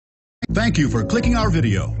Thank you for clicking our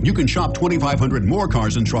video. You can shop 2,500 more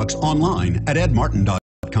cars and trucks online at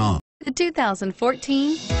edmartin.com. The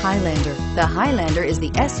 2014 Highlander. The Highlander is the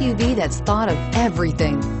SUV that's thought of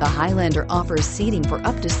everything. The Highlander offers seating for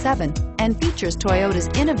up to 7 and features Toyota's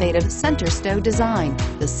innovative center stow design.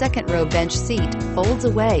 The second row bench seat folds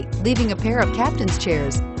away, leaving a pair of captain's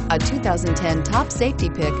chairs. A 2010 top safety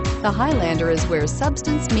pick, the Highlander is where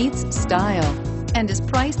substance meets style and is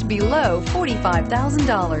priced below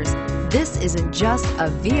 $45,000. This isn't just a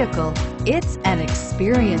vehicle, it's an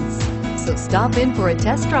experience. So stop in for a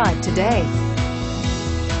test drive today.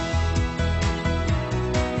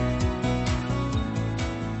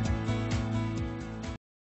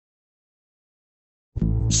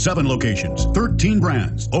 Seven locations, 13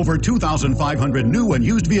 brands, over 2,500 new and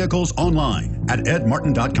used vehicles online at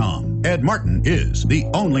edmartin.com. Ed Martin is the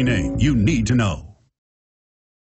only name you need to know.